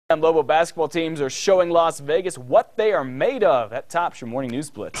And Lobo basketball teams are showing Las Vegas what they are made of. That tops your morning news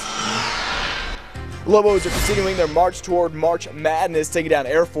blitz. Lobos are continuing their march toward March Madness, taking down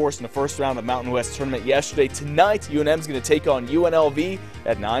Air Force in the first round of the Mountain West tournament yesterday. Tonight, UNM's going to take on UNLV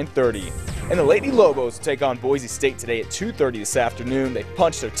at 9:30. And the Lady Lobos take on Boise State today at 2:30 this afternoon. They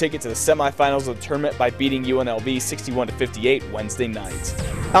punched their ticket to the semifinals of the tournament by beating UNLV 61-58 Wednesday night.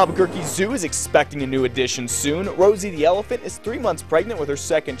 Albuquerque Zoo is expecting a new addition soon. Rosie the elephant is 3 months pregnant with her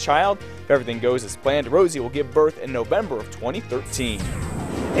second child. If everything goes as planned, Rosie will give birth in November of 2013.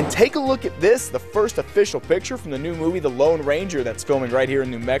 And take a look at this, the first official picture from the new movie The Lone Ranger that's filming right here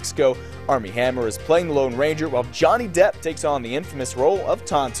in New Mexico. Armie Hammer is playing the Lone Ranger while Johnny Depp takes on the infamous role of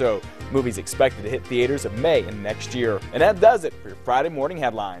Tonto. The movie's expected to hit theaters in May of next year. And that does it for your Friday morning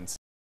headlines.